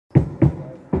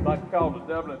I'd like to call the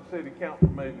Dublin City Council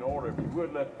meeting to order. If you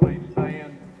would, let's please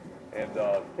stand. And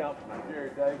Councilman Jerry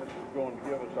Davis is going to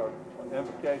give us our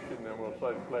invocation, and then we'll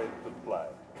say the pledge to the flag.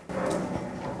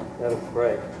 Let us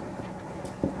pray.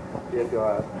 Dear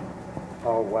God,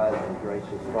 all wise and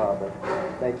gracious Father,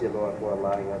 thank you, Lord, for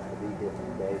allowing us to be here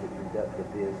today to conduct the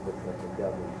business of the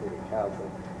Dublin City Council.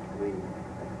 We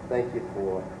thank you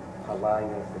for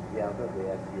allowing us to gather. We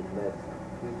ask you to bless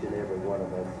each and every one of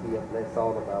us here. Bless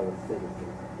all of our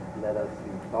citizens. Let us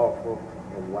be thoughtful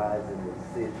and wise in the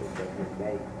decisions that we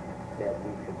make, that we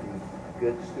could be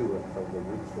good stewards of the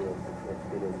resources that's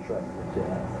been entrusted to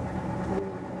us.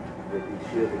 We will be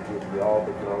sure to give you all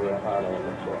the glory, honor, and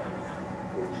the praise.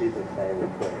 In Jesus' name we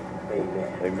pray. Amen.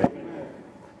 Amen.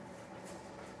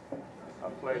 I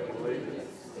pledge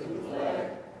allegiance to the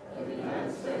flag of the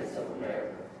United States of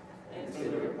America and to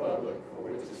the republic for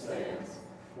which it stands,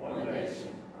 one nation,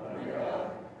 under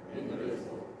God,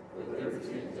 indivisible, with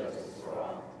liberty and justice for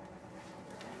all.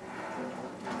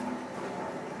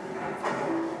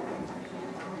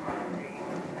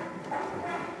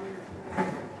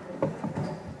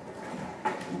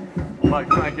 I'd like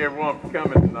to thank everyone for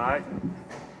coming tonight.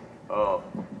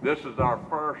 This is our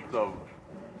first of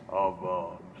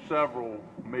several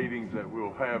meetings that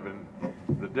we'll have in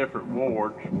the different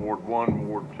wards, Ward 1,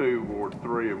 Ward 2, Ward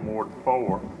 3, and Ward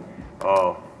 4.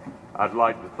 I'd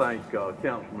like to thank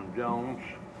Councilman Jones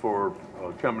for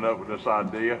coming up with this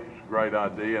idea. It's a great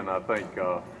idea, and I think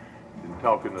in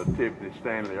talking to Tiffany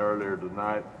Stanley earlier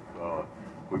tonight,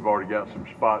 we've already got some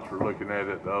spots we're looking at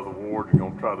the other wards. We're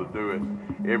going to try to do it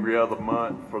every other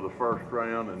month for the first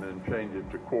round and then change it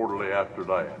to quarterly after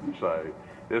that. So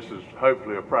this is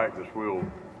hopefully a practice we'll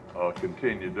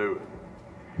continue doing.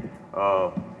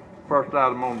 First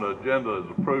item on the agenda is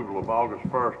approval of August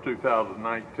 1st,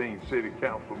 2019 City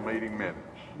Council meeting minutes.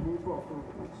 Move for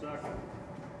approval. Second.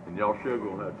 And y'all sure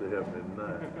gonna have to help me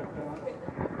tonight.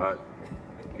 All right.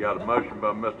 Got a motion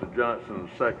by Mr. Johnson and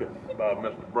a second by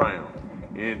Mr. Brown.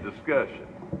 Any discussion?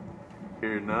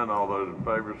 Hearing none, all those in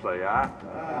favor say aye.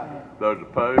 Aye. Those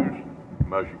opposed,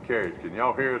 motion carries. Can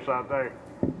y'all hear us out there?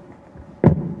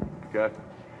 Okay.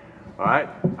 All right.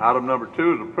 Item number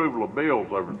 2 is approval of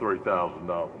bills over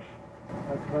 $3,000. Make a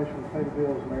motion to pay the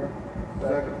bills, Mayor.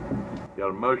 Second. Got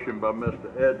a motion by Mr.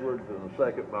 Edwards and a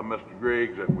second by Mr.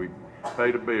 Griggs that we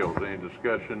pay the bills. Any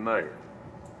discussion there?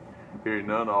 Hearing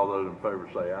none, all those in favor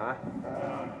say aye.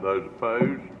 Aye. Those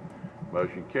opposed,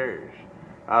 motion carries.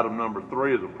 Item number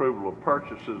 3 is approval of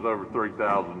purchases over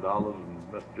 $3,000.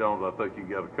 And Mr. Jones, I think you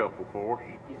got a couple for us.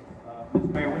 Yes,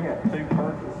 Mr. Mayor, we have 2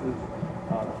 purchases.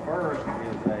 The first is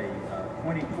a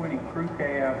 2020 Crew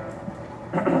Cab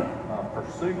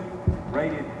Pursuit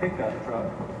rated pickup truck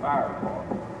for the fire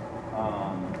department.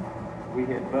 We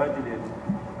had budgeted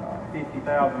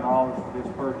 $50,000 for this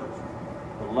purchase.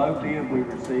 The low bid we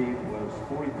received was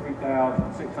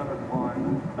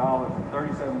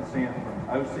 $43,601.37 from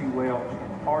O.C. Welch in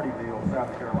Hardyville,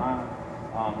 South Carolina.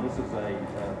 This is a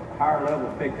higher level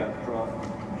pickup truck,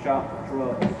 shop for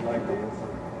trucks like this.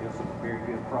 It's a very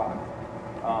good product.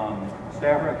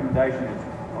 Staff recommendation is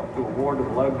to award to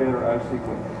the low bidder, O.C.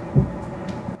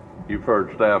 Welch. You've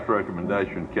heard staff's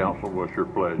recommendation, Council. What's your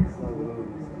pleasure?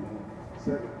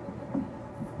 Second.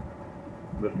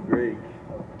 Mr. Griggs,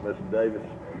 Mr. Davis.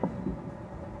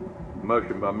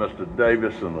 Motion by Mr.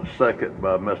 Davis and a second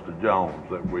by Mr. Jones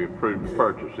that we approve the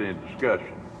purchase. In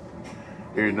discussion.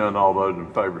 Hearing none, all those in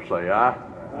favor say aye.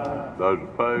 Aye. Those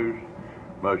opposed,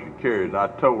 motion carries. I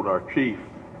told our chief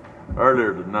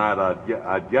earlier tonight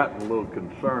I'd gotten a little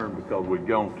concerned because we'd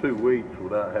gone 2 weeks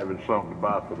without having something to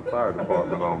buy for the fire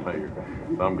department on here.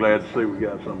 So I'm glad to see we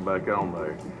got something back on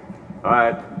there. All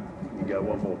right, you got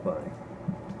one more thing.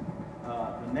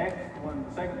 The next one,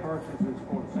 the second purchase is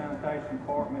for the sanitation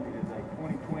department. It is a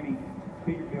 2020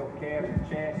 Peterbilt cab and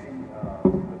chassis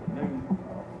with a new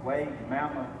Wade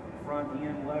Mammoth front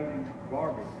end loading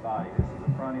garbage body. This is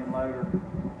a front end loader.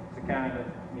 It's the kind that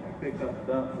picks up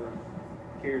the dumpsters,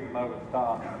 carries them over the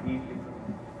top, empty.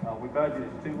 We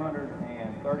budgeted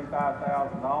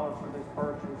 $235,000 for this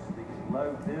purchase. The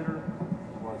low bidder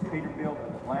was Peterbilt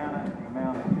of Atlanta in the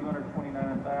amount of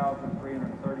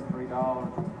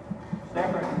 $229,333.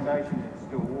 Staff recommendation is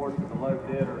to award to the low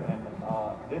bidder, and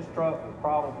this truck is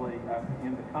probably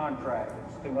in the contract.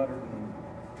 It's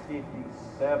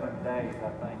 257 days,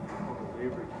 I think, for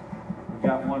delivery. We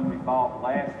got one we bought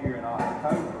last year in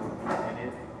October, and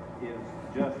it is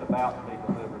just about to be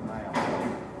delivered now.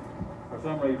 For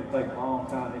some reason, it takes a long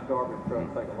time. These garbage trucks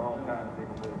take a long time to be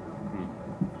delivered.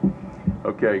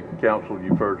 Okay, Council,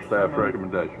 you've heard staff's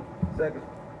recommendation. Second.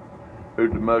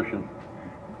 Who's the motion?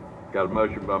 Got a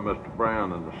motion by Mr.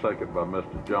 Brown and a second by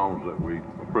Mr. Jones that we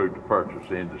approve the purchase.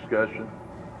 Any discussion?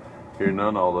 Hearing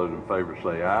none, all those in favor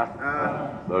say aye.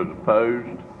 Aye. Those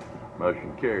opposed,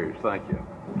 motion carries. Thank you.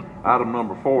 Item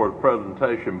number 4 is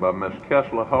presentation by Ms.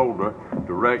 Kessler Holder,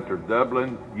 Director,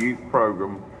 Dublin Youth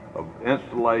Program, of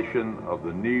installation of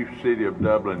the new City of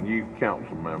Dublin Youth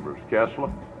Council members.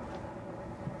 Kessler,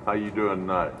 how you doing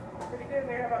tonight? Pretty good,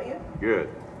 Mayor. How about you? Good.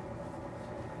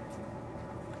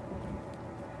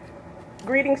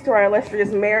 Greetings to our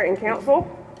illustrious Mayor and Council.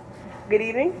 Good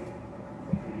evening.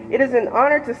 It is an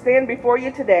honor to stand before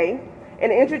you today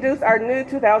and introduce our new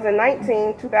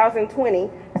 2019-2020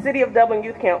 City of Dublin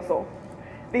Youth Council.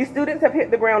 These students have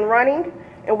hit the ground running,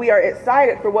 and we are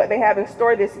excited for what they have in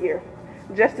store this year.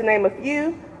 Just to name a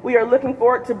few, we are looking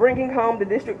forward to bringing home the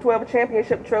District 12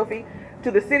 Championship Trophy to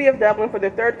the City of Dublin for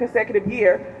the 3rd consecutive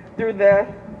year through the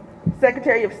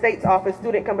Secretary of State's Office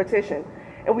student competition.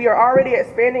 And we are already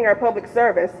expanding our public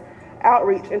service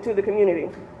outreach into the community.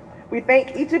 We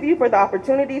thank each of you for the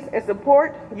opportunities and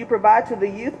support you provide to the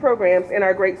youth programs in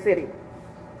our great city.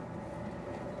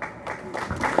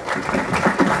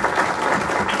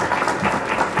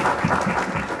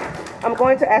 I'm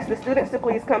going to ask the students to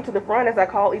please come to the front as I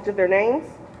call each of their names.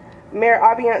 Mayor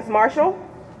Aviance Marshall,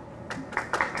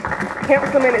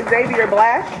 Councilman Xavier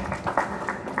Blash,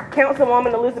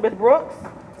 Councilwoman Elizabeth Brooks,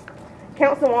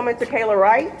 Councilwoman Takayla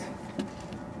Wright,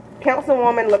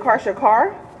 Councilwoman LaKarsha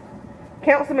Carr,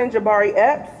 Councilman Jabari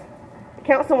Epps,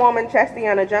 Councilwoman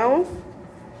Chastiana Jones,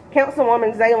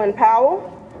 Councilwoman Zaylin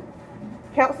Powell,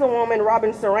 Councilwoman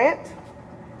Robin Surratt,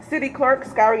 City Clerk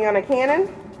Skyriana Cannon,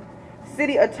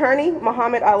 City Attorney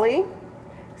Muhammad Ali,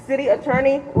 City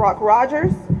Attorney Rock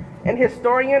Rogers, and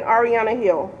Historian Ariana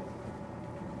Hill.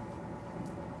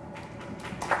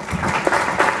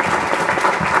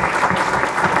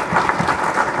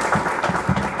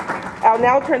 I'll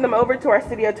now turn them over to our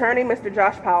City Attorney, Mr.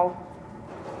 Josh Powell.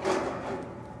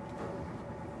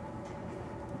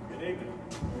 Good evening.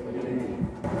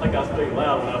 I think I speak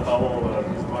loud enough. I won't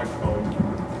use the microphone.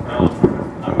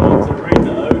 I'm going to read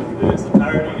the oath in its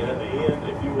entirety, and at the end,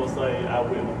 if you will say, I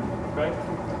will. Okay?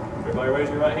 Everybody raise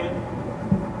your right hand.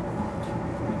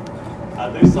 I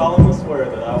do solemnly swear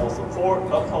that I will support,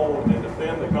 uphold, and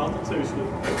defend the Constitution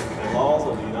and laws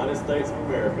of the United States of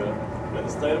America and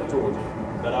the state of Georgia,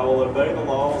 that I will obey the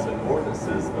laws and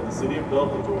ordinances of the City of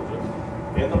Dublin, Georgia,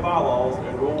 and the bylaws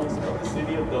and rules of the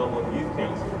City of Dublin Youth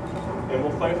Council, and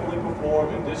will faithfully perform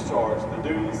and discharge the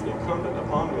duties incumbent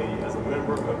upon me as a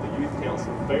member of the Youth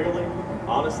Council fairly,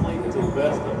 honestly, and to the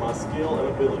best of my skill and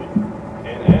ability,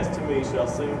 and as to me shall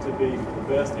seem to be for the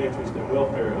best interest and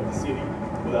welfare of the city,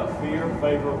 without fear,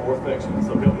 favor, or affection,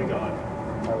 so help me God.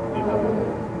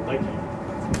 Thank you.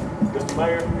 Mr.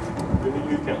 Mayor, you're the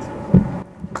Youth Council.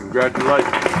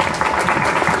 Congratulations.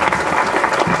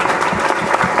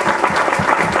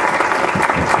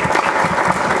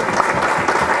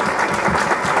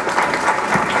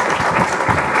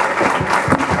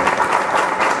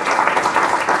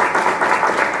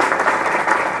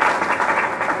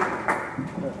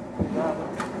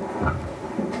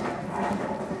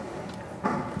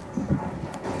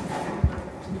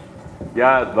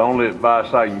 Guys, the only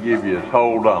advice I can give you is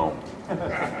hold on.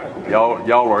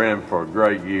 Y'all are in for a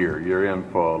great year. You're in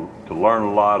to learn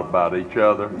a lot about each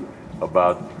other,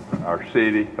 about our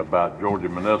city, about Georgia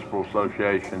Municipal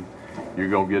Association. You're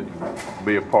gonna get to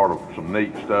be a part of some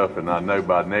neat stuff, and I know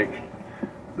by the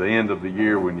end of the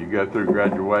year when you go through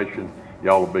graduation,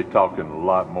 y'all will be talking a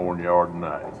lot more than you are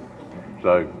tonight.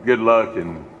 So good luck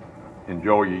and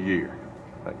enjoy your year.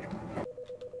 Thank you.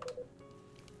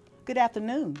 Good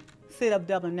afternoon. City of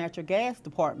Dublin Natural Gas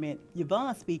Department,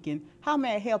 Yvonne speaking. How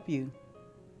may I help you?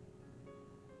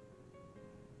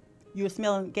 You're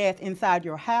smelling gas inside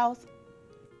your house?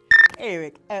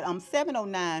 Eric, at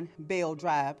 709 Bell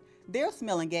Drive, they're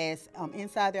smelling gas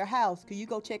inside their house. Could you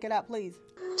go check it out, please?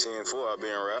 10-4, I'll be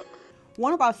en route.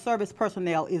 One of our service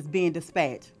personnel is being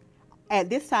dispatched. At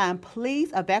this time,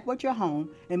 please evacuate your home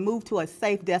and move to a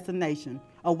safe destination,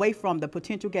 away from the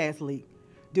potential gas leak.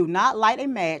 Do not light a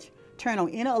match, turn on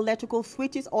any electrical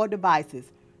switches or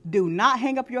devices. Do not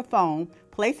hang up your phone,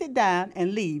 place it down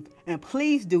and leave. And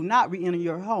please do not re-enter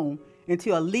your home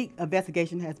until a leak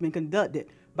investigation has been conducted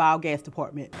by our gas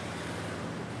department.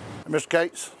 Mr.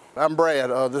 Cates, I'm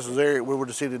Brad. This is Eric. We're with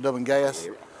the City of Dublin Gas.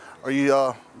 Are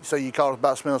you say you called us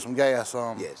about smelling some gas?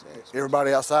 Yes.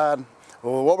 Everybody outside?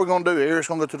 Well, what we're going to do, Eric's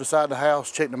going to go to the side of the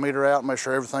house, check the meter out, make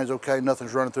sure everything's okay,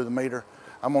 nothing's running through the meter.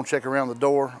 I'm going to check around the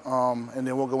door, and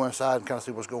then we'll go inside and kind of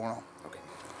see what's going on. Okay.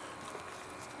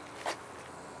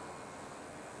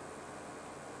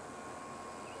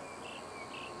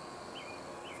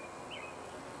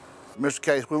 Mr.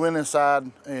 Case, we went inside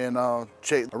and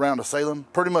checked around the ceiling,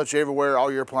 pretty much everywhere,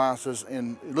 all your appliances,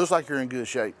 and it looks like you're in good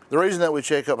shape. The reason that we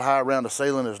check up high around the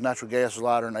ceiling is natural gas is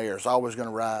lighter than air. It's always going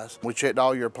to rise. We checked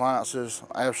all your appliances.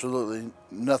 Absolutely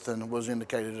nothing was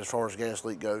indicated as far as gas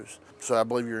leak goes. So I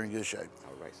believe you're in good shape.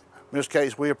 All right. Ms.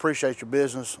 Case, we appreciate your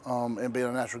business and being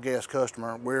a natural gas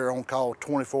customer. We're on call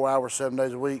 24 hours, 7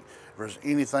 days a week. If there's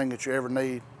anything that you ever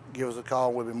need, give us a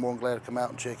call. We'll be more than glad to come out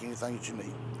and check anything that you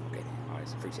need. Okay. All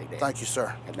right. Appreciate that. Thank you, sir.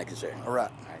 Have a nice day, sir. All right.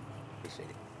 All right. Appreciate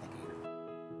it. Thank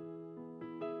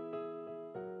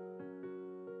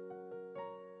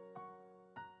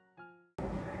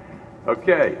you.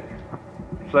 Okay,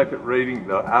 second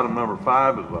reading, item number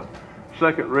 5 is a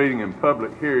second reading and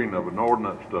public hearing of an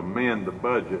ordinance to amend the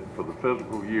budget for the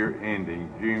fiscal year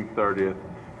ending June 30th,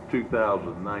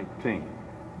 2019.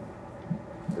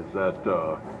 Is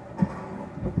that,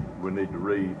 we need to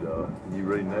read, you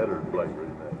reading that or is Blake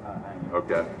reading that?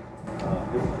 Okay.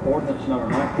 This is ordinance number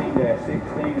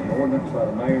 19-16, an ordinance by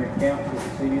the mayor and council of the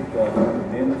city of Dublin to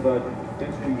amend the budget for the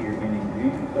fiscal year ending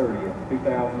June 30th,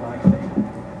 2019.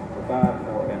 Provide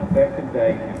for an effective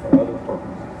date and for other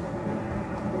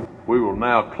purposes. We will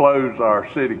now close our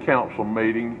city council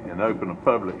meeting and open a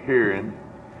public hearing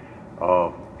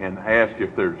and ask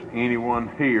if there's anyone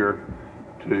here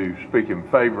to speak in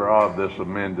favor of this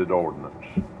amended ordinance.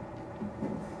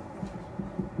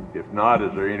 If not,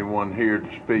 is there anyone here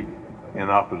to speak in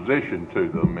opposition to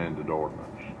the amended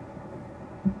ordinance?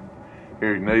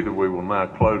 Hearing neither, we will now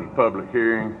close the public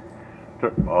hearing,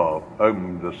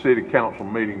 open the city council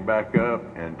meeting back up,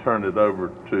 and turn it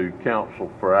over to council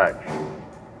for action.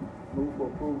 Move for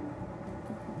approval.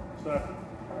 Second.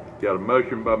 Got a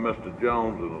motion by Mr.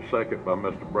 Jones and a second by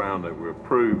Mr. Brown that we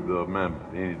approve the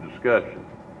amendment. Any discussion?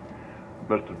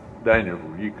 Mr. Daniel,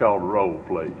 will you call the roll,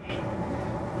 please?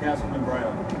 Councilman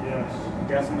Brown. Yes.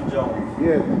 Councilman Jones.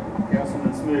 Yes.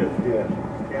 Councilman Smith. Yes.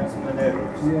 Councilman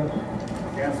Edwards. Yes.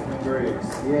 Councilman Griggs.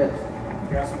 Yes.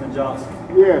 Councilman Johnson.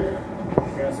 Yes.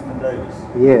 Councilman Davis.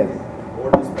 Yes.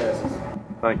 Ordinance passes.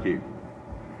 Thank you.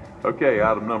 Okay,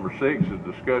 item number 6 is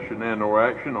discussion and/or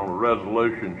action on a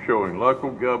resolution showing local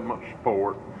government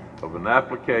support of an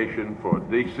application for a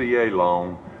DCA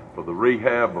loan for the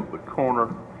rehab of the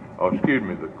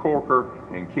the Corker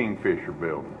and Kingfisher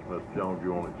buildings. Mr. Jones,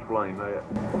 you want to explain that?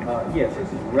 Yes, this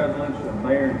is a resolution of the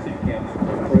mayor and city council to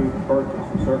approve the purchase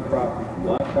of certain property from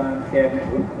Lifetime Cabinet.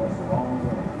 Oops, that's the wrong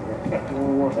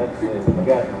one. That's it. I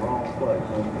got it in the wrong place.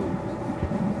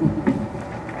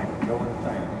 Go in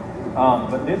town.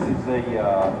 But this is a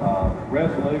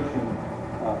resolution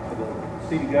for the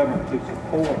city government to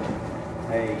support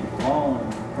a loan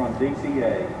from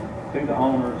DCA to the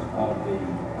owners of the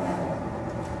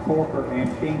Corker and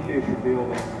Kingfisher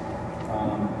building.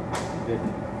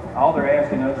 All they're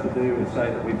asking us to do is say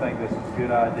that we think this is a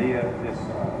good idea.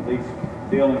 These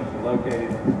buildings are located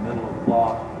in the middle of the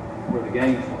block where the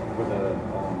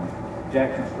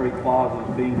Jackson Street Plaza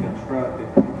is being constructed,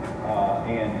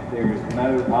 and there is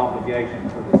no obligation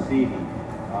for the city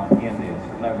in this.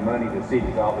 There's no money the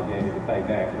city's obligated to pay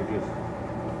back. We're just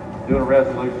doing a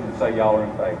resolution to say y'all are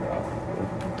in favor of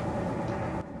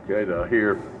it. Okay, do I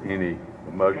hear any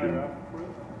motion?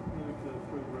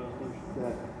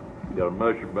 Got a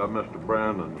motion by Mr.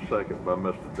 Brown and a second by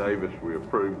Mr. Davis. We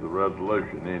approve the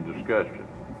resolution. Any discussion?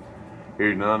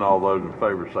 Hearing none, all those in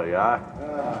favor say aye.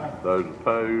 Aye. Those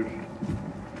opposed,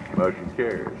 motion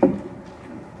carries.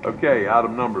 Okay,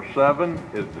 item number 7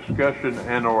 is discussion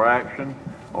and/or action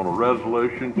on a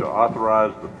resolution to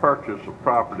authorize the purchase of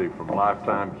property from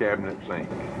Lifetime Cabinets, Inc.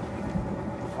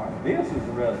 All right, this is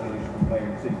a resolution from the mayor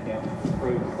and city council to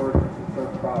approve the purchase of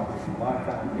certain property from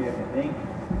Lifetime Cabinet, Inc.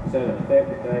 Set an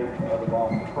effective date for other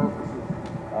lawful purposes.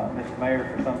 Mr. Mayor,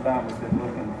 for some time we've been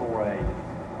looking for a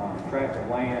tract of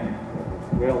land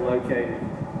well located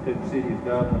to the city of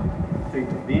Dublin to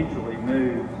eventually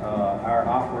move our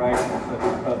operations such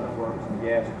as public works and the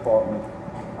gas department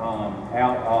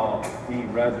out of any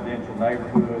residential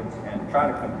neighborhoods and try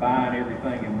to combine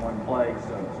everything in one place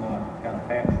so it's not kind of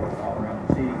patchwork all around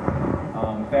the city.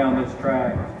 We found this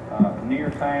tract near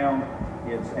town.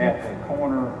 It's at the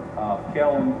corner of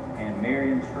Kellam and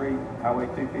Marion Street, Highway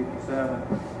 257,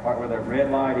 right where that red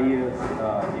light is.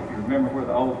 If you remember where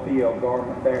the old P.L.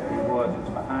 Garment factory was, it's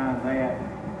behind that.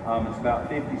 It's about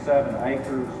 57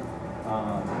 acres.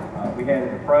 We had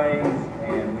it appraised,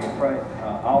 and we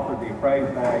offered the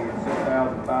appraised value of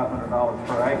 $6,500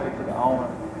 per acre to the owner,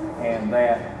 and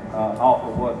that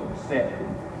offer was accepted.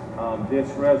 This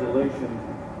resolution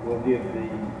will give the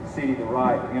city the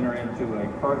right to enter into a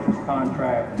purchase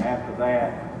contract, and after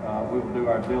that, we will do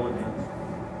our diligence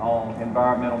on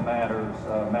environmental matters,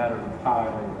 matters of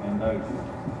title, and those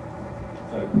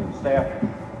So the staff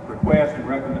request and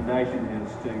recommendation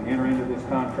is to enter into this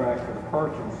contract for the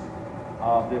purchase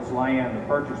of this land. The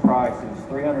purchase price is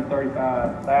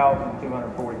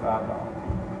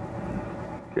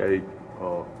 $335,245. Okay,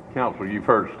 council, you've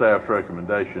heard staff's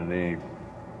recommendation. Any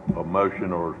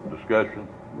motion or discussion?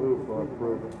 Move for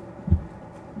approval.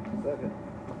 Second.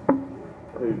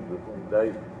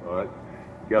 Dave. All right.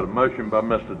 Got a motion by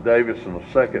Mr. Davis and a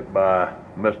second by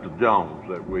Mr. Jones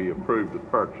that we approve the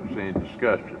purchase. Any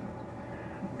discussion?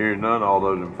 Hearing none, all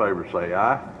those in favor say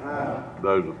aye. Aye.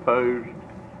 Those opposed,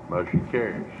 motion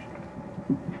carries.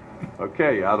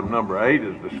 Okay, item number 8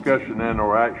 is discussion and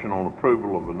or action on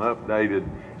approval of an updated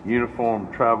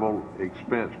uniform travel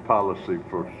expense policy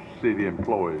for city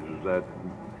employees. Is that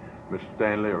Mr.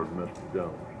 Stanley or Mr.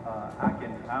 Jones?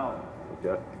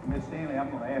 Okay. Ms. Stanley,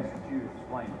 I'm going to ask that you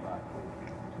explain it right.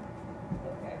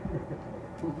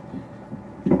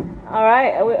 All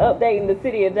right, we're updating the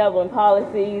City of Dublin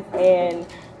policies, and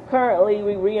currently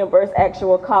we reimburse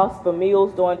actual costs for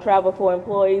meals during travel for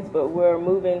employees, but we're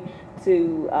moving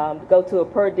to go to a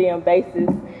per diem basis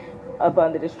up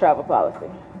under this travel policy.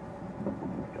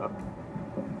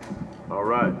 All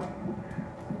right.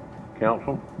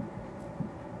 Council?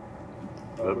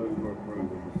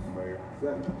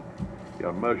 Got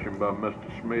a motion by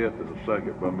Mr. Smith and a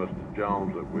second by Mr.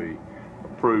 Jones that we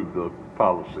approve the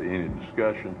policy. Any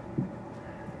discussion?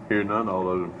 Hearing none, all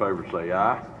those in favor say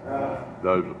aye. Aye.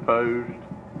 Those opposed,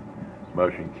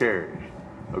 motion carries.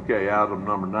 Okay, item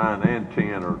number 9 and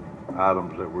 10 are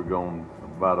items that we're going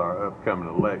about our upcoming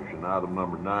election. Item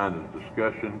number 9 is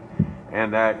discussion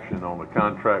and action on a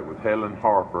contract with Helen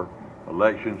Harper,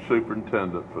 election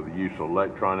superintendent, for the use of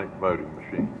electronic voting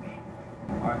machines.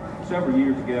 All right. Several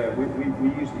years ago, we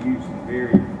used to use some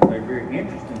they're very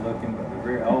interesting looking, but they're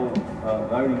very old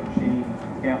voting machines.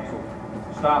 The council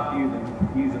stopped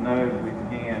using those. We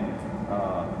began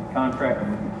contracting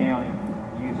with the county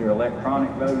to use their electronic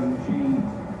voting machines,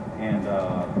 and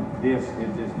this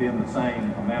has just been the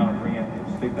same amount of rent.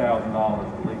 It's $2,000 to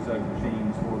lease those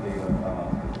machines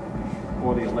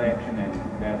for the election, and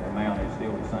that amount is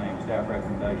still the same. Staff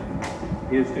recommendation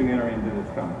is to enter into this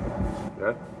contract.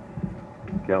 Okay.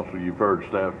 Council, you've heard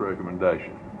staff's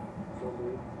recommendation.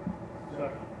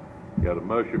 Got a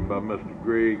motion by Mr.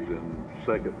 Griggs and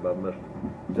second by Mr.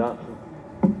 Johnson.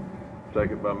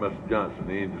 Second by Mr. Johnson.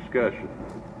 Any discussion?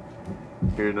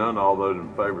 Hearing none, all those in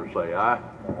favor say aye. Aye.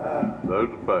 Those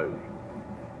opposed,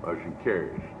 motion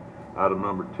carries. Item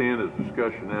number 10 is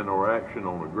discussion and or action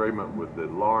on agreement with the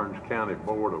Lawrence County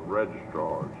Board of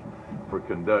Registrars for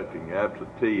conducting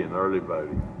absentee and early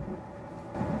voting.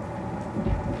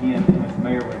 Again, Mr.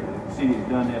 Mayor, the city has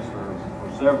done this for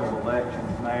several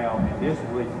elections now, and this is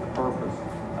really for the purpose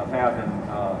of having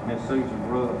Ms. Susan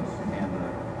Brooks and the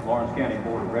Lawrence County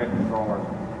Board of Registrars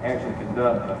actually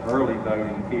conduct an early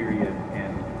voting period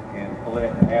and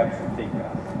collect the absentee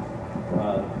ballots.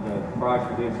 The price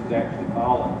for this has actually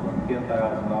fallen from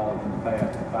 $10,000 in the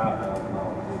past to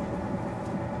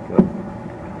 $5,000 this year.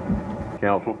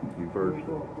 Council, you first.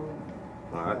 All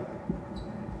right.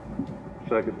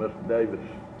 Second, Mr. Davis.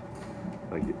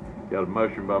 Thank you. Got a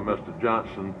motion by Mr.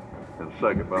 Johnson and a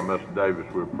second by Mr. Davis.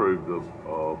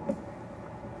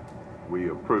 We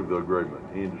approve the agreement.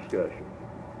 Any discussion?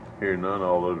 Hearing none,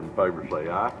 all those in favor say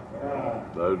aye. Aye.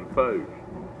 Those opposed,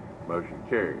 motion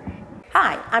carries.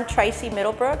 Hi, I'm Tracy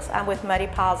Middlebrooks. I'm with Muddy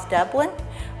Paws Dublin.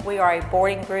 We are a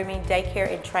boarding, grooming, daycare,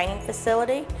 and training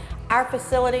facility. Our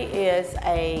facility is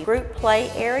a group play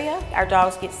area. Our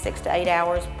dogs get 6 to 8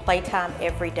 hours playtime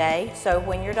every day. So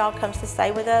when your dog comes to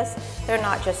stay with us, they're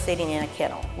not just sitting in a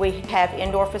kennel. We have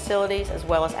indoor facilities as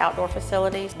well as outdoor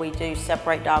facilities. We do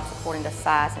separate dogs according to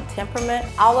size and temperament.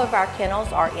 All of our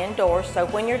kennels are indoors, so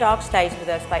when your dog stays with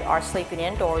us, they are sleeping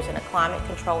indoors in a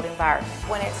climate-controlled environment.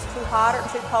 When it's too hot or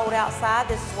too cold outside,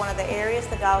 this is one of the areas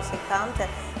the dogs can come to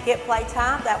get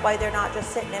playtime. That way they're not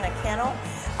just sitting in a kennel.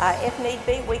 If need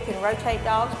be, we can rotate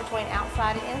dogs between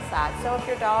outside and inside. So if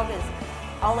your dog is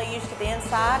only used to be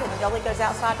inside and only goes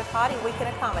outside to potty, we can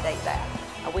accommodate that.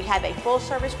 We have a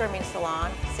full-service grooming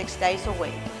salon 6 days a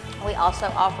week. We also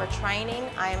offer training.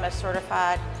 I am a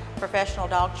certified professional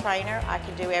dog trainer. I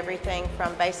can do everything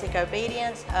from basic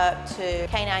obedience up to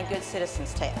canine good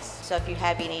citizens tests. So if you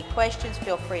have any questions,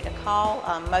 feel free to call.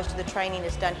 Most of the training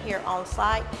is done here on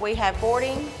site. We have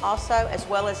boarding also, as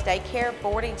well as daycare.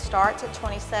 Boarding starts at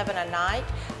 $27 a night.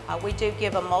 We do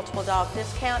give a multiple dog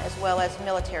discount as well as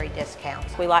military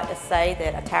discounts. We like to say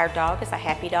that a tired dog is a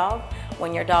happy dog.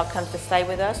 When your dog comes to stay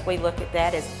with us, we look at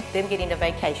that as them getting a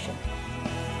vacation.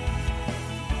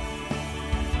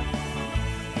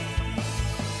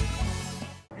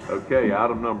 Okay,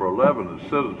 item number 11 is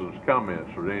citizens' comments.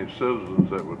 Are there any citizens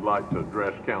that would like to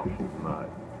address council tonight?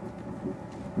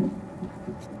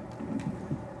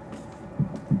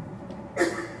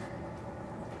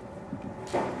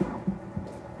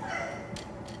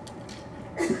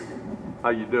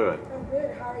 How you doing? I'm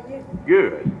good. How are you?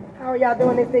 Good. How are y'all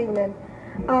doing this evening?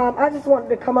 I just wanted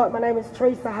to come up. My name is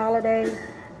Teresa Holiday,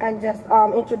 and just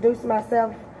introduce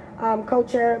myself. I'm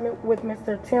co-chairman with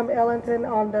Mr. Tim Ellington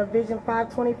on the Vision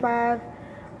 525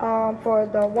 for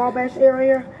the Wabash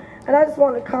area. And I just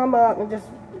wanted to come up and just,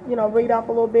 read off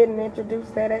a little bit and introduce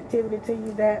that activity to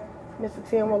you that Mr.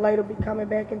 Tim will later be coming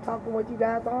back and talking with you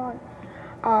guys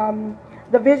on.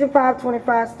 The Vision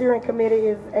 525 Steering Committee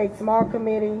is a small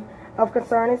committee of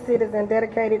concerning citizens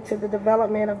dedicated to the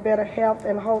development of better health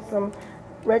and wholesome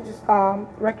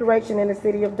recreation in the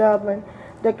city of Dublin.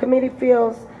 The committee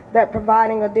feels that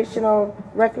providing additional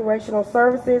recreational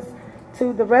services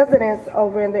to the residents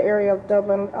over in the area of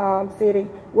Dublin City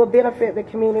will benefit the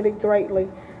community greatly.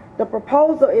 The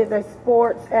proposal is a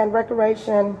sports and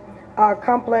recreation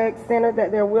complex center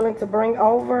that they're willing to bring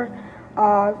over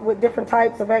with different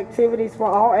types of activities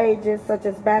for all ages, such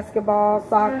as basketball,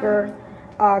 soccer,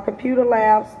 computer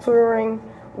labs, touring,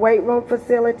 weight room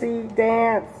facility,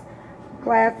 dance,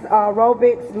 class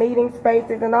aerobics, meeting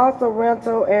spaces, and also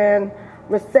rental and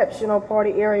receptional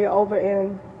party area over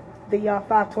in the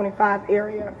 525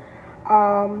 area.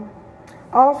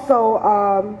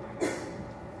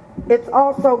 It's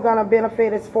also going to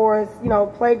benefit as far as,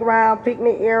 playground,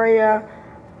 picnic area,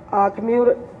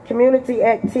 community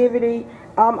activity,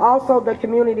 also the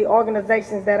community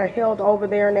organizations that are held over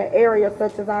there in that area,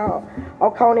 such as our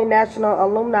Oconee National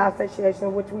Alumni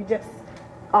Association, which we just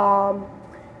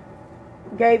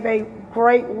gave a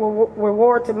great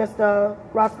reward to Mr.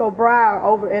 Roscoe Breyer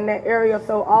over in that area.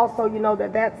 So also,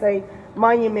 that's a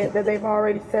monument that they've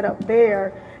already set up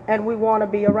there, and we want to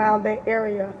be around that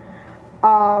area.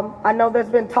 I know there's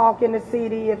been talk in the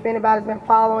city, if anybody's been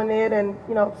following it, and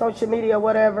social media,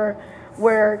 whatever,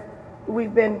 where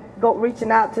we've been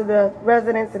reaching out to the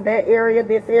residents in that area,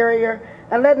 this area,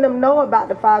 and letting them know about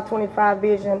the 525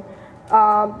 vision.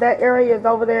 That area is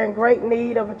over there in great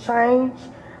need of a change.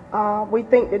 We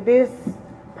think that this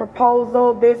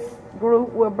proposal, this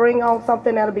group will bring on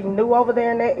something that'll be new over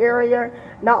there in that area,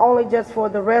 not only just for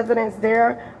the residents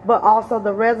there, but also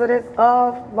the residents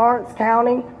of Lawrence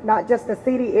County, not just the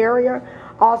city area,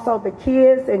 also the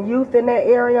kids and youth in that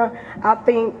area. I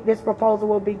think this proposal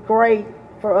will be great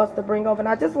for us to bring over. And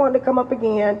I just wanted to come up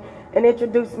again and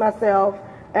introduce myself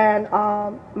and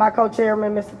my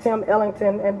co-chairman, Mr. Tim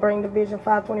Ellington, and bring the Vision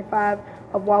 525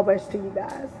 of Wabash to you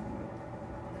guys.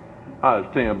 How's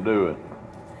Tim doing?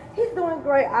 He's doing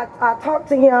great. I talked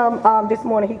to him this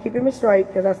morning. He's keeping me straight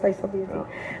because I stay so busy. Yeah.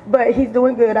 But he's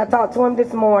doing good. I talked to him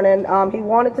this morning. He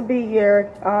wanted to be here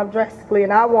drastically,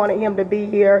 and I wanted him to be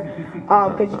here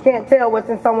because you can't tell what's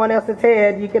in someone else's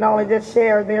head. You can only just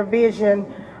share their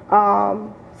vision.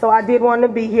 So I did want him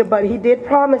to be here, but he did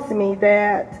promise me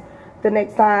that the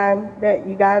next time that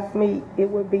you guys meet, it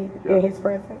would be in his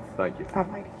presence. Thank you. All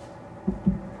righty.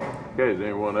 Okay, does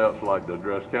anyone else like to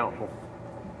address council?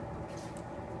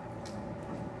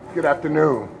 Good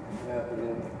afternoon. Good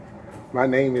afternoon. My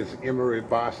name is Emery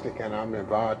Bostic, and I'm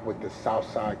involved with the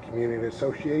Southside Community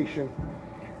Association.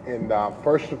 And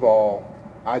first of all,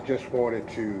 I just wanted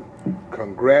to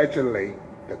congratulate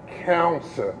the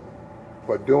council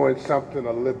for doing something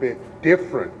a little bit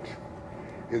different.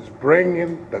 Is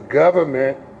bringing the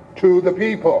government to the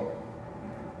people.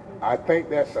 I think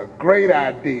that's a great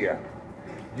idea.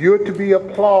 You're to be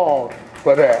applauded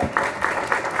for that.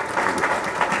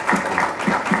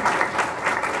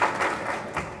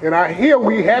 And I hear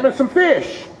we having some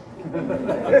fish.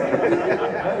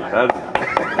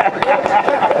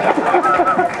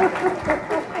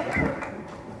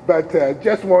 But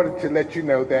just wanted to let you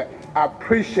know that I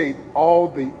appreciate all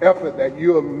the effort that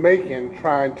you're making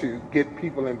trying to get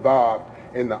people involved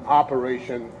in the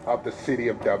operation of the city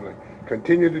of Dublin.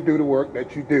 Continue to do the work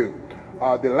that you do.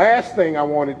 The last thing I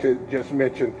wanted to just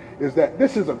mention is that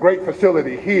this is a great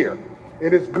facility here.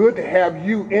 It is good to have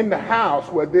you in the house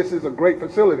where this is a great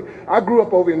facility. I grew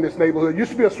up over in this neighborhood. It used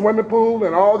to be a swimming pool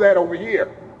and all that over here.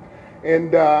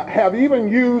 And have even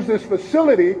used this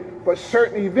facility for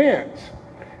certain events.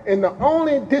 And the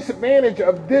only disadvantage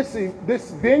of this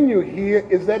venue here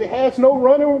is that it has no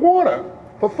running water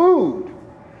for food.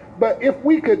 But if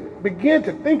we could begin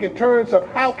to think in terms of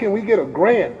how can we get a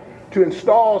grant to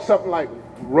install something like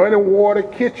running water,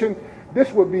 kitchen,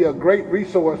 this would be a great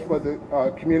resource for the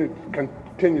community to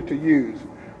continue to use.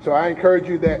 So I encourage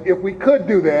you that if we could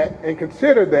do that and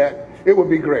consider that, it would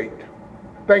be great.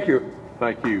 Thank you.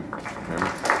 Thank you.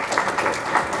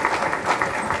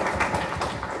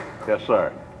 Yes,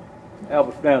 sir.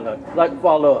 Albert Stanley. I'd like to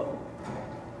follow up.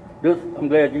 I'm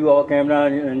glad you all came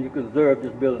down here and you can observe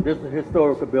this building. This is a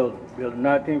historical building, built in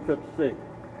 1956.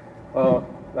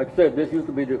 Like I said, this used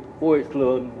to be the Boys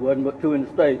Club. There wasn't but two in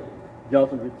the state.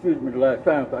 Johnson refused me the last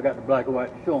time, so I got the black and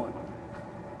white showing.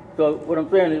 So what I'm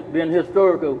saying is, being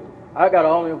historical, I got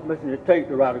all the information it takes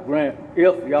to write a grant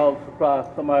if y'all supply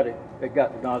somebody that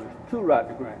got the knowledge to write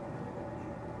the grant.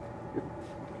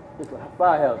 It's a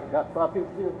fire hazard. Got 5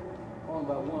 people here. Only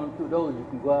about 1 or 2 doors you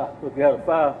can go out. So if you had a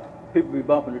fire, people be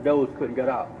bumping the doors, couldn't get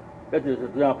out. That's just an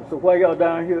example. So while y'all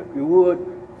down here, you would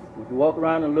walk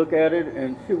around and look at it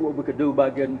and see what we could do by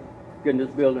getting this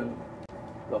building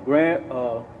a grant.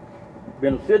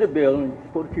 Being a city building, you're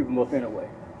supposed to keep them up anyway.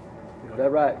 Is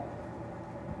that right?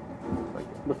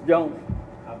 Mr. Jones?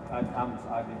 I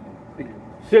didn't.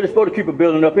 City's supposed to keep a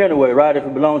building up anyway, right, if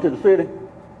it belongs to the city?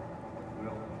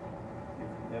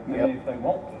 Well, if they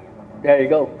want to. There you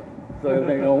go. So if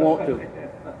they don't want to.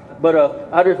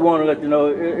 But I just want to let you know,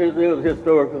 it is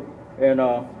historical, and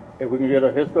if we can get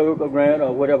a historical grant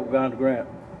or whatever kind of grant,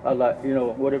 I'd like,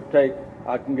 whatever it takes,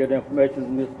 I can get information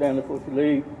from Ms. Stanley before she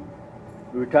leaves,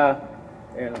 retire,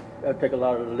 and that'll take a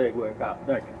lot of the legwork out.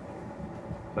 Thank you.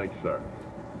 Thank you, sir.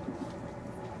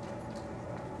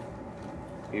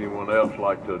 Anyone else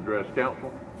like to address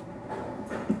council?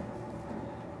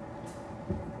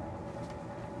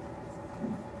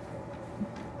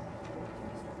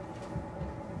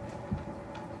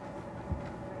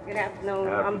 Good afternoon.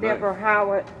 I'm Deborah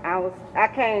Howard. I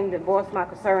came to voice my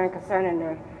concern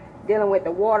concerning dealing with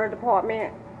the water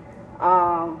department.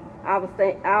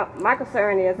 My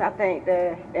concern is I think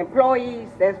the employees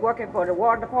that's working for the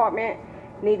water department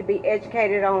need to be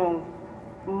educated on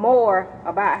more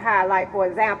about how, like for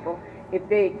example, if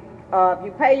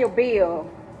you pay your bill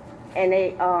and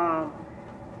they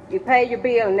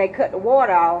cut the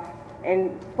water off,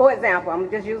 and for example, I'm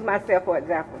just using myself for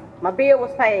example, my bill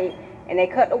was paid and they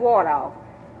cut the water off,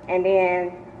 and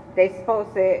then they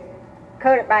supposed to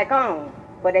cut it back on,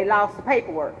 but they lost the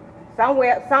paperwork.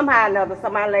 Somehow or another,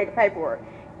 somebody laid the paperwork.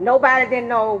 Nobody didn't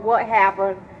know what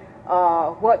happened,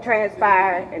 what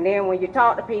transpired, and then when you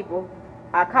talk to people,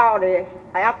 I called her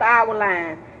after our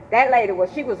line. That lady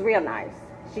she was real nice.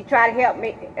 She tried to help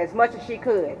me as much as she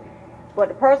could, but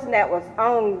the person that was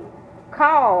on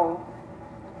call,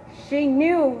 she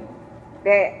knew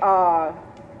that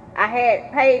I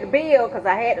had paid the bill because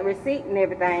I had the receipt and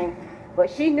everything, but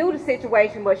she knew the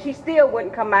situation, but she still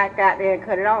wouldn't come back out there and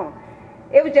cut it on.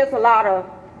 It was just a lot of,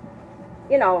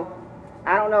 I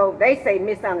don't know, they say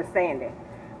misunderstanding,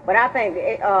 but I think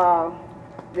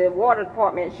the water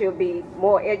department should be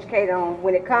more educated on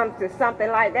when it comes to something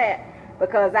like that,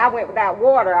 because I went without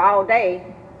water all day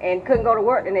and couldn't go to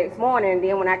work the next morning, and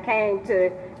then when I came to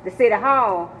the city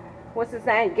hall, what's his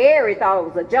name, Gary thought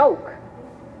it was a joke.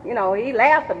 He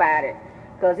laughed about it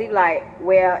because he like,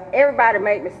 well, everybody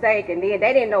make mistakes, and then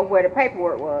they didn't know where the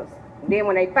paperwork was. And then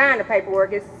when they find the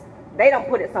paperwork, they don't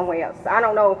put it somewhere else. I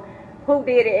don't know who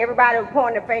did it. Everybody was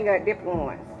pointing the finger at different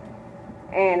ones.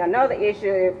 And another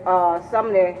issue, some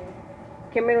of the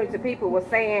community people were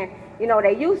saying,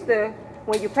 they used to,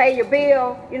 when you pay your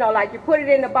bill, like you put it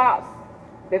in the box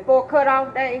before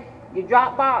cutoff day, you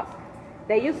drop box.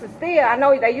 They used to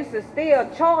still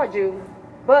charge you,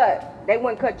 but they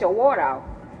wouldn't cut your water off.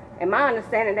 In my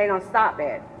understanding, they don't stop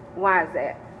that. Why is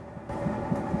that?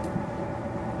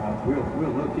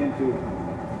 We'll look into it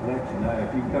and let you know.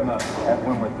 If you come up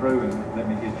when we're through and let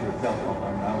me get your telephone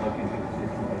number, I'll look into the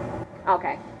situation.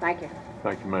 Okay, thank you.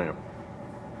 Thank you, ma'am.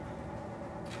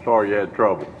 Sorry you had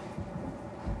trouble.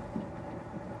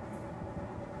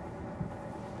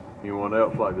 Anyone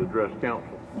else like to address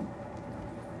council?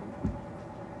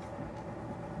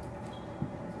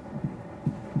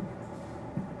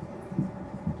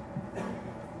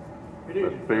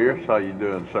 Mr. Pierce, how you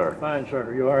doing, sir? Fine,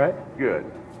 sir. You all right? Good.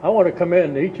 I want to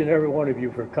commend each and every one of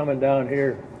you for coming down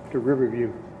here to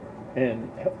Riverview and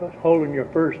holding your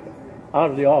first out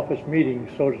of the office meeting,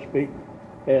 so to speak,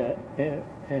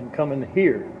 and coming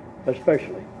here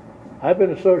especially. I've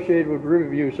been associated with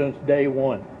Riverview since day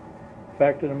one. The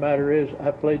fact of the matter is,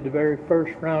 I played the very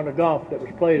first round of golf that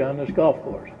was played on this golf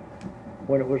course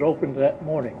when it was opened that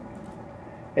morning.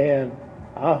 And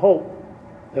I hope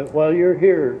that while you're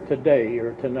here today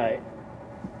or tonight,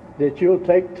 that you'll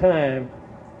take time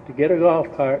to get a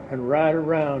golf cart and ride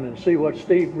around and see what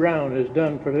Steve Brown has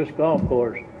done for this golf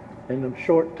course in the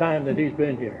short time that he's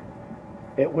been here.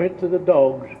 It went to the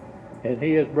dogs, and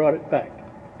he has brought it back.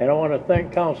 And I want to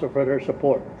thank council for their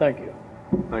support. Thank you.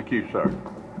 Thank you, sir.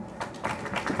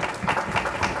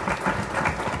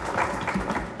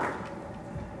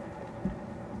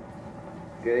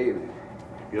 Good evening.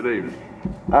 Good evening.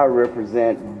 I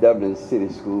represent Dublin City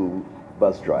School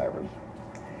bus drivers.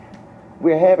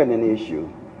 We're having an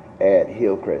issue at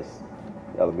Hillcrest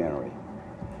Elementary.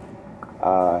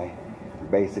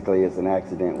 Basically, it's an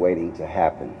accident waiting to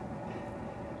happen.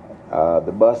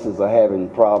 The buses are having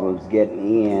problems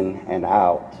getting in and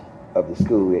out of the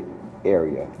school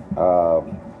area,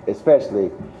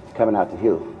 especially coming out to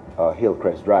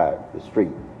Hillcrest Drive, the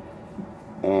street,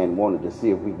 and wanted to see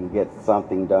if we can get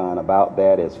something done about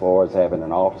that as far as having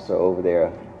an officer over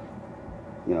there,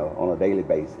 you know, on a daily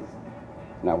basis.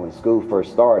 Now, when school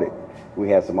first started,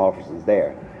 we had some officers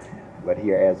there, but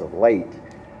here as of late,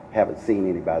 haven't seen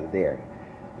anybody there.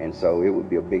 And so it would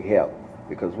be a big help,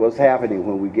 because what's happening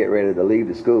when we get ready to leave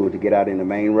the school to get out in the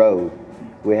main road,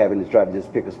 we're having to try to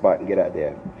just pick a spot and get out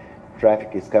there.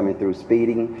 Traffic is coming through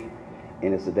speeding,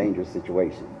 and it's a dangerous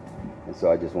situation. And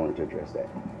so I just wanted to address that.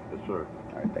 Yes, sir.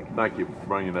 All right, thank you. Thank you for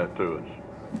bringing that to us.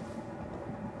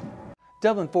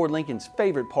 Dublin Ford Lincoln's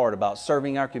favorite part about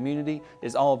serving our community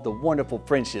is all of the wonderful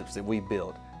friendships that we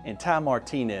build, and Ty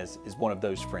Martinez is one of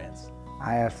those friends.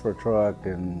 I asked for a truck,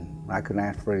 and I couldn't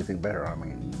ask for anything better. I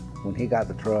mean, when he got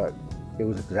the truck, it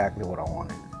was exactly what I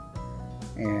wanted.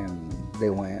 And they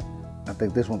went. I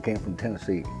think this one came from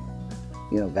Tennessee.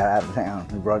 You know, got out of town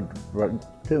and brought it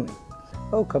to me.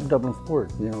 Oh, come Dublin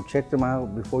Ford. You know, check them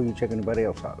out before you check anybody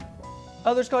else out.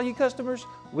 Others call you customers,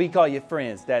 we call you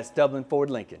friends. That's Dublin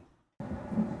Ford Lincoln.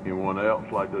 Anyone else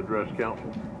like to address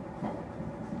council?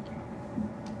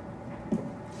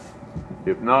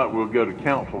 If not, we'll go to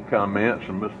council comments,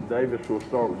 and Mr. Davis, we'll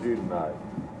start with you tonight.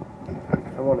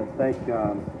 I want to thank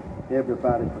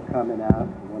everybody for coming out.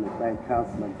 I want to thank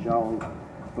Councilman Jones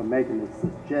for making the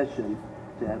suggestion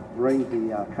to bring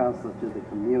the council to the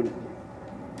community.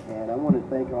 And I want to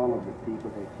thank all of the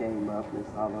people that came up, Ms.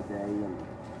 Holiday and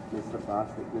Mr.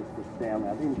 Bostic, Mr. Stanley.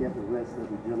 I didn't get the rest of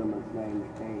the gentleman's name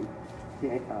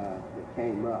that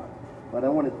came up. But I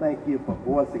want to thank you for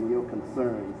voicing your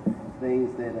concerns,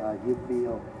 things that you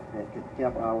feel that could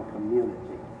help our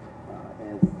community.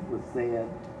 As was said,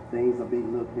 things are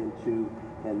being looked into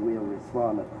and we'll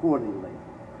respond accordingly.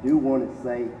 Do want to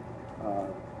say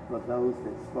for those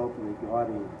that spoke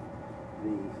regarding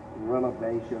the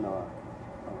renovation or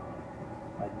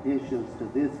additions to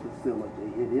this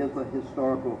facility, it is a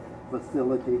historical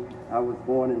facility. I was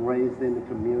born and raised in the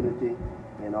community,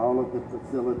 and all of the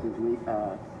facilities,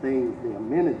 the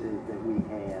amenities that we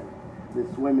had,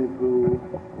 the swimming pool,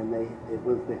 and it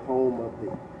was the home of the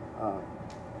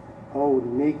old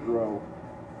Negro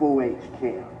 4-H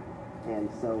camp. And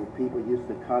so people used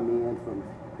to come in from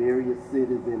various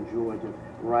cities in Georgia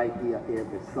right here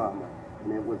every summer,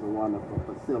 and it was a wonderful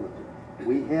facility.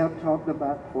 We have talked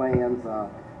about plans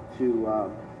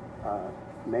to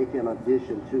make an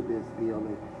addition to this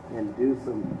building and do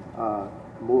some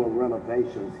more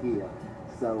renovations here.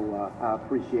 So I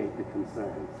appreciate the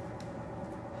concerns.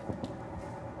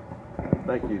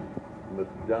 Thank you,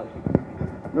 Mr. Johnson.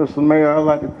 Mr. Mayor, I'd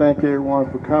like to thank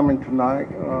everyone for coming tonight.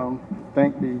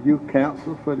 Thank the Youth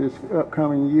Council for this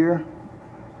upcoming year.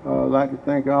 I'd like to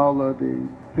thank all of the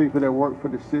people that work for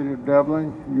the City of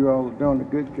Dublin. You all are doing a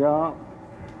good job.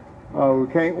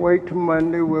 We can't wait till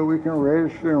Monday where we can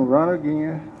register and run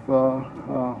again for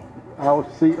our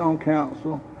seat on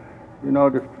council. You know,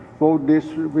 the 4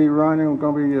 districts will be running. We're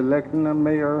going to be electing a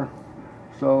mayor.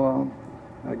 So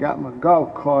I got my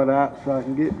golf cart out so I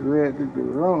can get ready to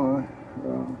run.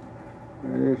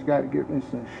 I just got to get me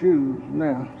some shoes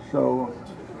now. So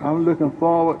I'm looking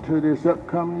forward to this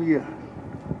upcoming year.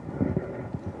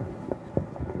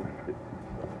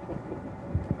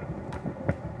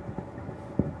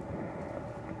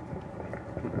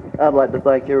 I'd like to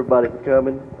thank everybody for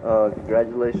coming.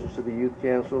 Congratulations to the Youth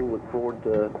Council. Look forward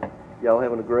to y'all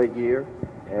having a great year.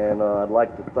 And I'd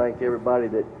like to thank everybody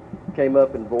that came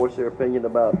up and voiced their opinion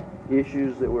about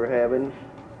issues that we're having.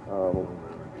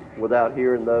 Without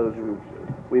hearing those,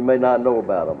 we may not know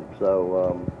about them.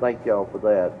 So thank y'all for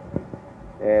that.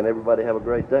 And everybody have a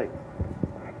great day.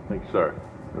 Thanks, sir.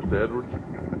 Mr. Edwards?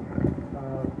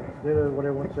 Ditto what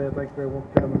everyone said. Thanks for everyone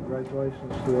for coming.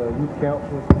 Congratulations to the Youth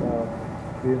Council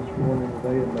being sworn in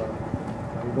today. And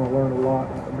you're going to learn a lot.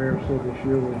 Like the mayor said this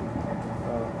year, we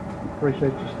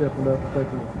appreciate you stepping up and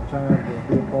taking the time to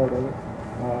be a part of it.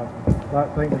 I'd like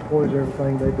to thank employees for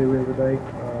everything they do every day,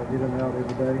 get them out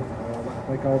every day. I'd like to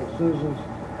thank all the citizens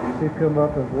who come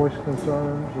up and voice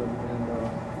concerns and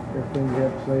everything you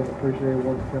have to say, and appreciate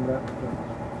everyone coming out and things.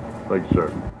 Thank you, sir.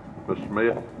 Mr.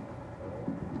 Smith?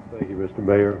 Thank you, Mr.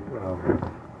 Mayor.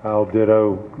 I'll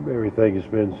ditto everything that's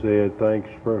been said. Thanks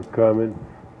for coming.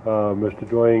 Mr.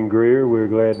 Dwayne Greer, we're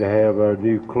glad to have our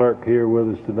new clerk here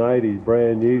with us tonight. He's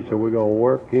brand new, so we're going to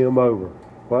work him over.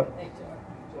 What?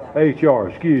 HR,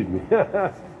 excuse me.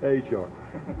 HR.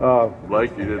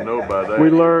 Blake, you didn't know about that. We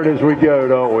learn as we go,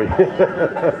 don't we?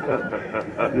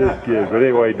 Just kidding. But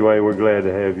anyway, Dwayne, we're glad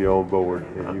to have you on board,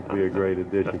 and you'll be a great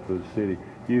addition for the city.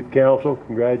 Youth Council,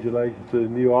 congratulations to the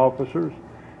new officers,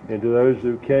 and to those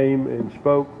who came and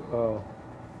spoke.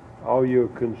 All your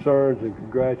concerns and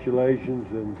congratulations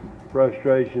and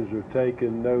frustrations are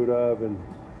taken note of, and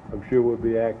I'm sure we'll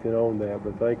be acting on that.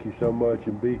 But thank you so much,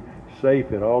 and be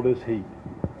safe in all this heat.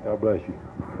 God bless you.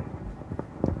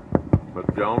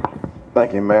 Mr. Jones?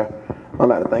 Thank you, Mayor. I'd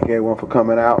like to thank everyone for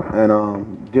coming out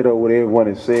and ditto what everyone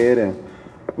has said. And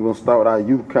we're going to start with our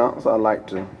youth council. I'd like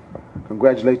to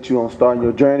congratulate you on starting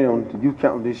your journey on the youth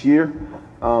council this year.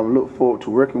 Look forward to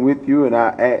working with you, and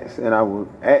I will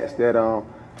ask that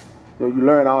you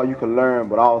learn all you can learn,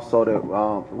 but also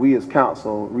that we as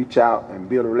council reach out and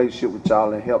build a relationship with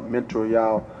y'all and help mentor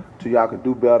y'all so y'all can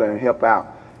do better and help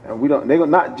out. And they're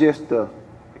not just the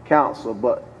council,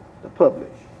 but the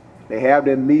public. They have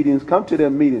their meetings. Come to their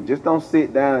meetings. Just don't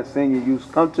sit down and sing your use.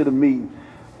 Come to the meeting.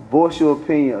 Voice your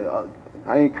opinion.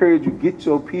 I encourage you, get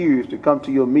your peers to come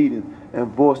to your meetings and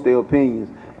voice their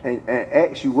opinions and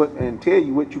ask you what and tell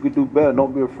you what you could do better.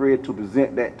 Don't be afraid to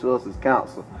present that to us as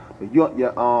council.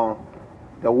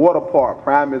 The water park,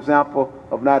 prime example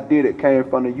of an idea that came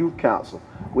from the youth council.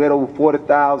 We had over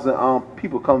 40,000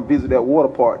 people come visit that water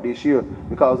park this year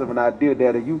because of an idea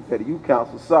that the youth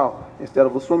council saw instead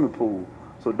of a swimming pool.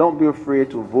 So don't be afraid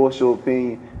to voice your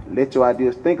opinion. Let your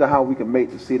ideas think of how we can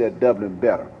make the city of Dublin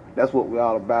better. That's what we're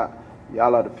all about.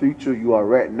 Y'all are the future. You are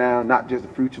right now, not just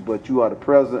the future, but you are the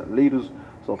present leaders.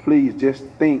 So please just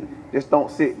think. Just don't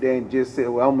sit there and just say,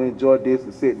 well, I'm going to enjoy this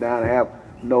and sit down and have,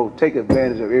 take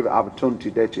advantage of every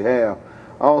opportunity that you have.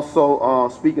 Also,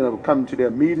 speaking of coming to their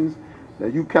meetings,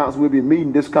 the youth council will be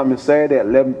meeting this coming Saturday at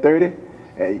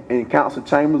 11:30 in council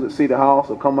chambers at City Hall.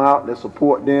 So come out and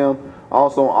support them.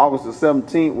 Also on August the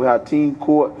 17th, we have team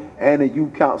court and a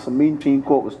youth council meeting. Team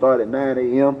court will start at 9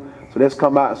 a.m. So let's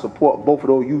come out and support both of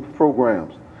those youth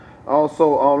programs.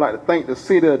 Also, I'd like to thank the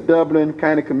City of Dublin,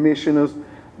 County Commissioners,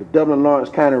 the Dublin Lawrence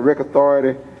County Rec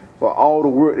Authority for all the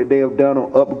work that they have done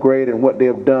on upgrading what they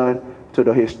have done to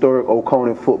the historic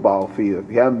Oconee football field.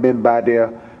 If you haven't been by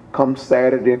there, come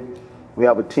Saturday. We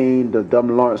have a team, the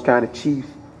Dublin Lawrence County Chiefs.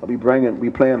 We playing a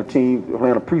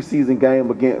preseason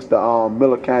game against the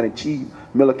Miller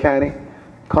County.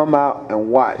 Come out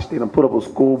and watch. They done put up a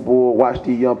scoreboard. Watch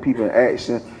these young people in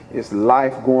action. It's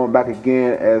life going back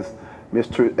again, as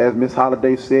Miss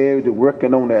Holiday said. They're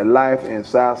working on that life in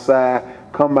Southside.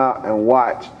 Come out and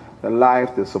watch the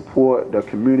life, the support, the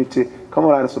community. Come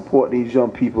out and support these young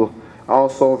people.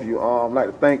 Also, if you like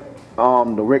to thank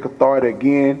the Rec Authority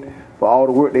again for all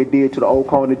the work they did to the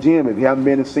Oconee Gym. If you haven't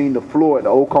been and seen the floor at the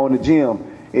Oconee Gym,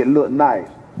 it looked nice.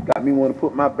 Got me want to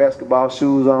put my basketball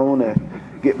shoes on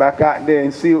and get back out there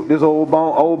and see what this old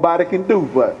body can do.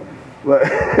 But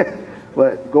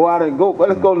go out and go.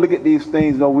 Let's go look at these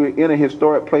things. We're in a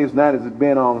historic place now, as it's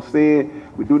been said.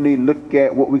 We do need to look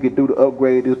at what we could do to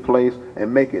upgrade this place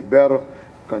and make it better.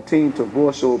 Continue to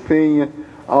voice your opinion.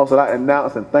 Also, I'd like to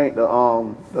announce and thank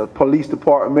the police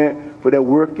department for their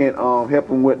work in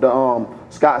helping with the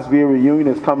Scottsville reunion.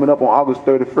 It's coming up on August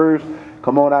 31st.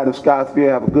 Come on out to Scottsville,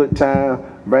 have a good time.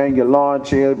 Bring your lawn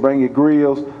chairs, bring your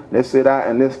grills. Let's sit out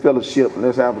and let's fellowship and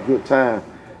let's have a good time.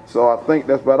 So I think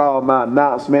that's about all my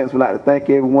announcements. We'd like to thank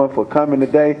everyone for coming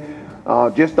today.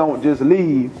 Don't just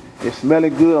leave. It's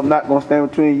smelling good. I'm not going to stand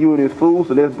between you and this food,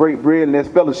 so let's break bread and let's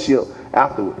fellowship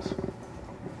afterwards.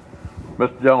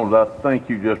 Mr. Jones, I think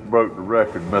you just broke the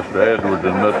record Mr. Edwards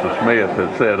and Mr. Smith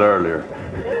had said earlier.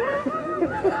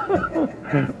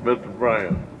 Mr.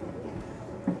 Brown.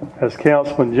 As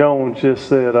Councilman Jones just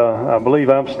said, I believe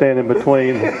I'm standing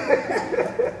between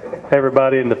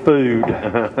everybody and the food.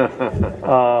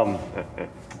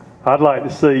 I'd like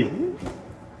to see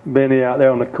Benny out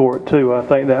there on the court too. I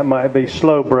think that might be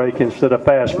slow break instead of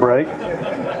fast break.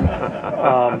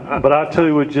 But I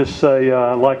too would just say,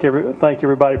 thank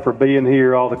everybody for being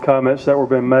here, all the comments that were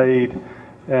being made,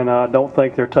 and I don't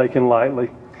think they're taken lightly.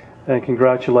 And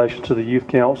congratulations to the Youth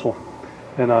Council,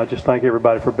 and I just thank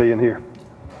everybody for being here.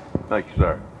 Thank you,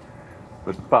 sir.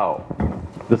 Mr. Powell.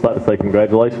 Just like to say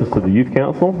congratulations to the Youth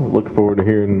Council. Look forward to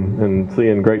hearing and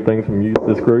seeing great things from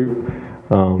this group.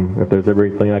 If there's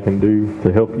everything I can do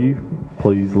to help you,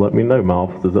 please let me know. My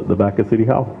office is at the back of City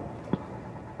Hall.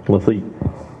 Let's eat.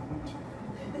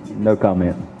 No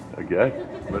comment. Okay.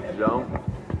 Mr. Jones?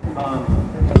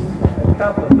 A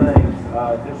couple of things.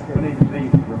 Just need to be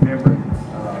remembering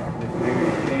Ms.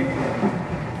 Mary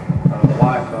Champion,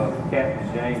 wife of Captain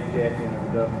James Champion of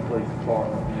the Dublin Police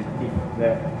Department. We need to keep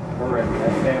that her and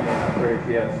that family in our prayers.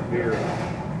 She had a severe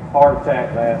heart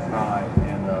attack last night,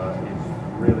 and it's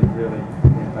really, really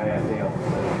in bad health.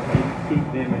 So keep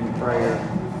them in prayer.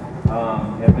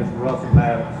 And Mr. Russell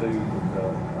Maddox, who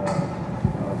was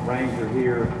a ranger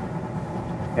here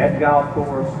at the golf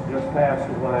course, just passed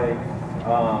away.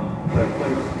 So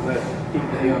please let's keep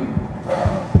them,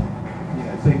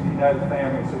 see if you know the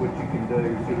family, see what you can do,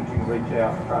 see what you can reach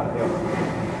out and try to help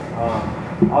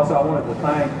them. Also, I wanted to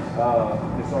thank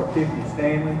Ms. Tiffany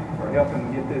Stanley for helping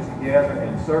get this together,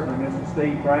 and certainly Mr.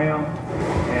 Steve Brown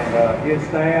and his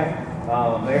staff.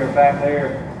 They're back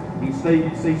there. You see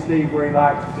Steve where he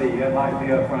likes to be. He doesn't like to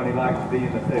be up front. He likes to be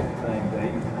in the thick of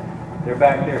things. They're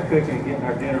back there cooking and getting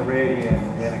our dinner ready.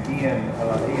 And again,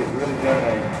 he has really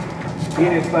he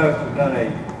and his folks have done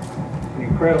an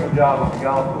incredible job on the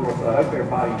golf course. So I hope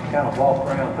everybody kind of walk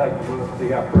around, take a look, see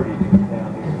how pretty it is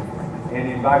down here, and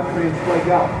invite your friends to play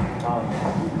golf.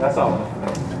 That's all,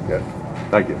 Mr. Mayor. Okay.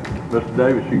 Thank you. Mr.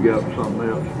 Davis, you got something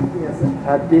else? Yes,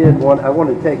 I want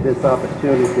to take this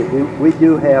opportunity. We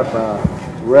do have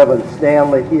Reverend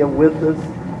Stanley here with us,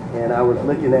 and I was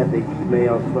looking at the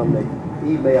emails from the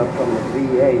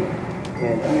VA,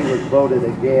 and he was voted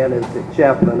again as the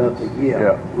chaplain of the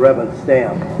year, Reverend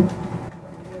Stanley.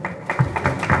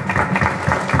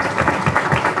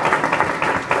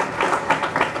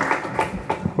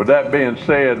 With that being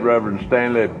said, Reverend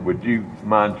Stanley, would you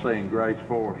mind saying grace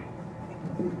for us?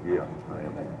 Yeah.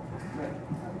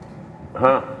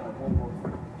 Huh?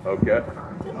 Okay.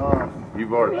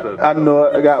 You've already said I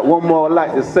know. I got one more I'd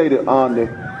like to say that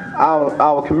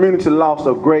our community lost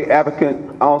a great advocate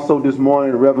also this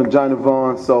morning, Reverend Johnny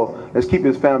Vaughn. So let's keep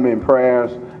his family in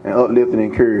prayers and uplift and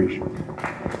encourage.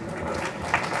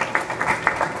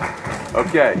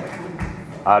 Okay.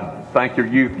 I thank your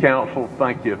youth council.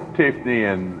 Thank you, Tiffany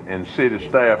and city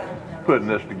staff, putting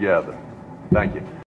this together. Thank you.